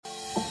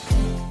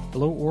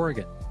Hello,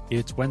 Oregon.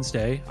 It's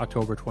Wednesday,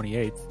 October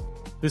 28th.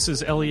 This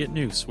is Elliot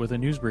Noose with a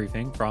news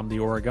briefing from The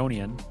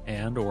Oregonian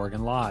and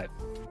Oregon Live.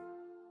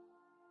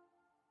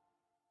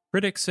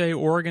 Critics say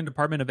Oregon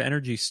Department of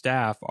Energy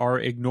staff are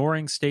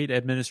ignoring state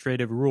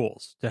administrative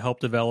rules to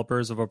help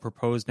developers of a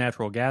proposed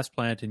natural gas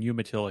plant in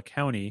Umatilla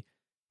County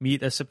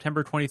meet a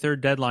September 23rd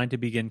deadline to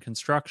begin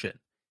construction,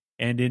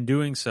 and in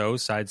doing so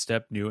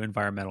sidestep new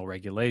environmental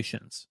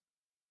regulations.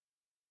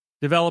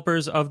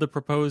 Developers of the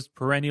proposed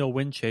perennial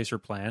wind chaser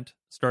plant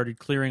started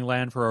clearing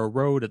land for a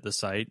road at the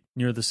site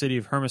near the city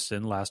of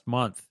Hermiston last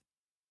month.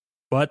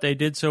 But they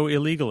did so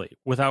illegally,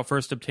 without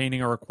first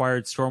obtaining a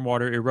required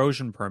stormwater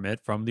erosion permit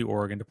from the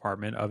Oregon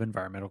Department of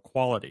Environmental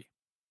Quality.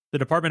 The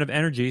Department of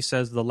Energy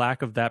says the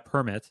lack of that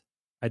permit,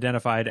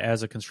 identified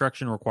as a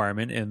construction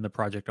requirement in the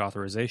project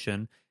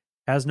authorization,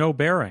 has no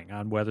bearing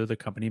on whether the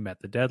company met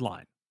the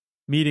deadline.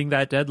 Meeting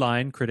that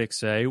deadline, critics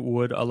say,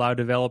 would allow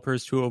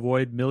developers to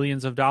avoid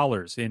millions of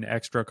dollars in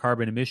extra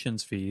carbon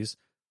emissions fees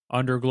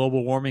under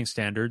global warming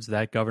standards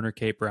that Governor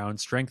Kate Brown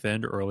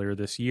strengthened earlier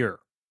this year.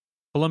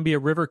 Columbia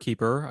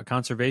Riverkeeper, a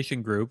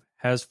conservation group,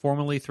 has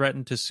formally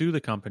threatened to sue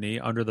the company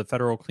under the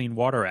Federal Clean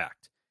Water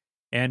Act,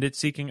 and it's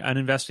seeking an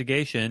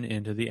investigation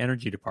into the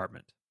Energy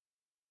Department.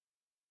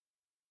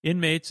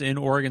 Inmates in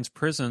Oregon's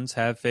prisons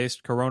have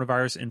faced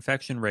coronavirus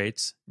infection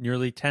rates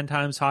nearly 10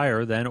 times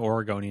higher than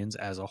Oregonians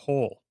as a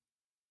whole.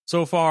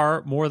 So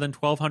far, more than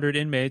 1,200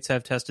 inmates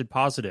have tested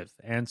positive,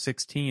 and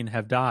 16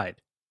 have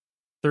died.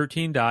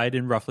 13 died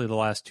in roughly the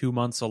last 2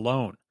 months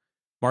alone,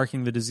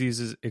 marking the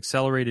disease's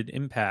accelerated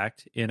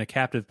impact in a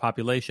captive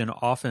population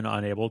often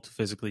unable to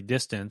physically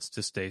distance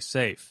to stay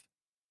safe.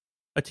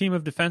 A team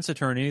of defense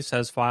attorneys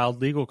has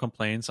filed legal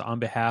complaints on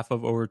behalf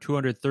of over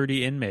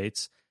 230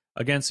 inmates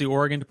against the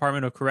Oregon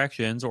Department of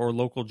Corrections or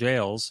local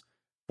jails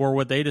for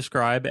what they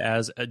describe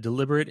as a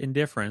deliberate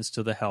indifference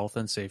to the health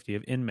and safety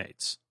of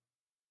inmates.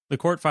 The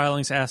court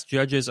filings asked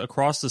judges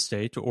across the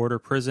state to order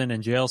prison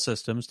and jail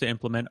systems to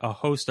implement a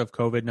host of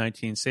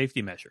COVID-19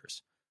 safety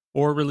measures,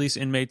 or release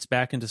inmates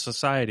back into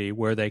society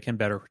where they can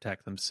better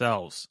protect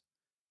themselves.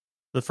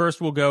 The first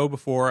will go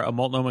before a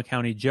Multnomah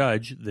County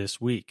judge this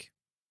week.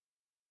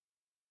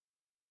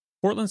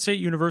 Portland State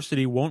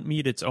University won't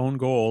meet its own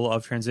goal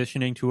of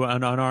transitioning to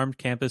an unarmed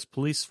campus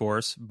police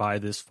force by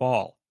this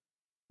fall.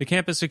 The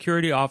campus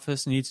security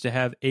office needs to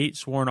have 8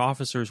 sworn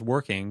officers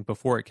working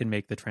before it can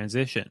make the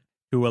transition,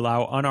 to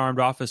allow unarmed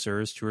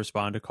officers to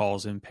respond to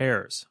calls in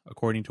pairs,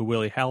 according to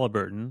Willie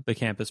Halliburton, the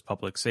campus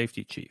public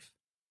safety chief.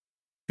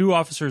 2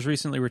 officers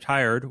recently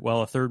retired,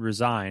 while a third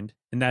resigned,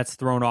 and that's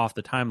thrown off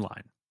the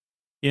timeline.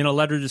 In a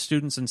letter to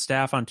students and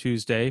staff on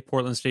Tuesday,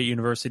 Portland State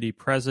University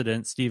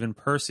President Stephen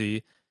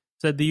Percy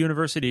said the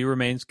university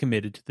remains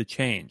committed to the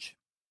change.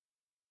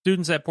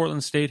 Students at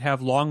Portland State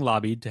have long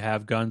lobbied to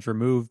have guns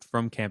removed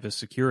from campus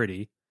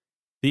security.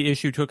 The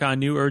issue took on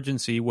new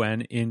urgency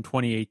when, in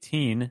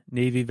 2018,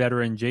 Navy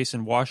veteran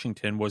Jason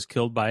Washington was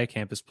killed by a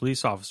campus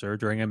police officer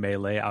during a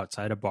melee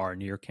outside a bar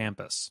near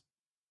campus.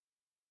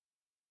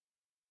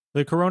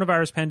 The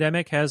coronavirus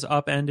pandemic has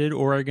upended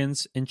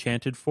Oregon's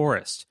Enchanted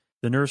Forest,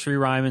 the nursery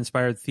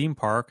rhyme-inspired theme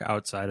park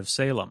outside of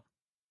Salem.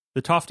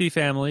 The Tofty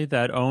family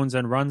that owns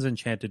and runs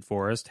Enchanted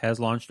Forest has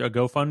launched a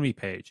GoFundMe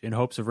page in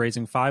hopes of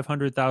raising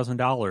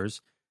 $500,000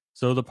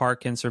 so the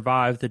park can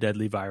survive the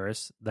deadly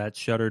virus that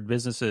shuttered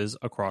businesses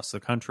across the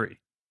country.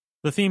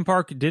 The theme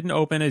park didn't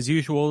open as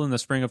usual in the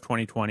spring of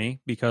 2020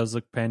 because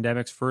the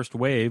pandemic's first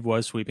wave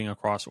was sweeping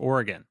across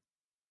Oregon.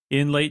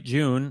 In late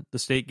June, the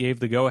state gave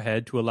the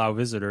go-ahead to allow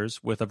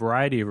visitors with a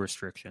variety of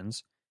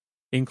restrictions,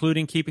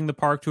 including keeping the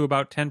park to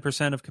about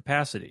 10% of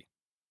capacity.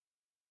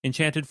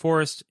 Enchanted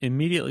Forest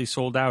immediately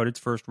sold out its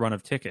first run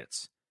of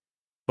tickets.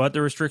 But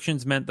the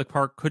restrictions meant the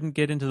park couldn't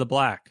get into the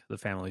black, the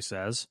family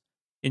says.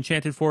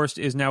 Enchanted Forest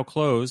is now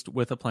closed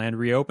with a planned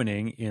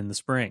reopening in the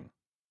spring.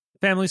 The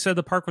family said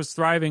the park was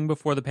thriving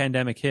before the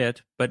pandemic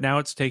hit, but now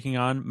it's taking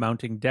on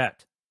mounting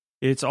debt.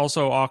 It's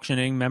also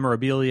auctioning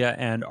memorabilia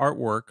and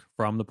artwork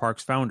from the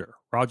park's founder,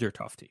 Roger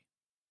Tofty.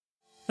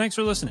 Thanks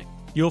for listening.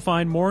 You'll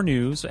find more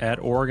news at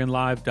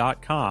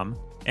OregonLive.com,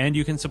 and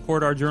you can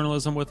support our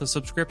journalism with a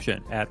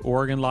subscription at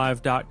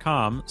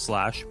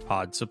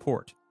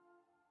OregonLive.com/podsupport.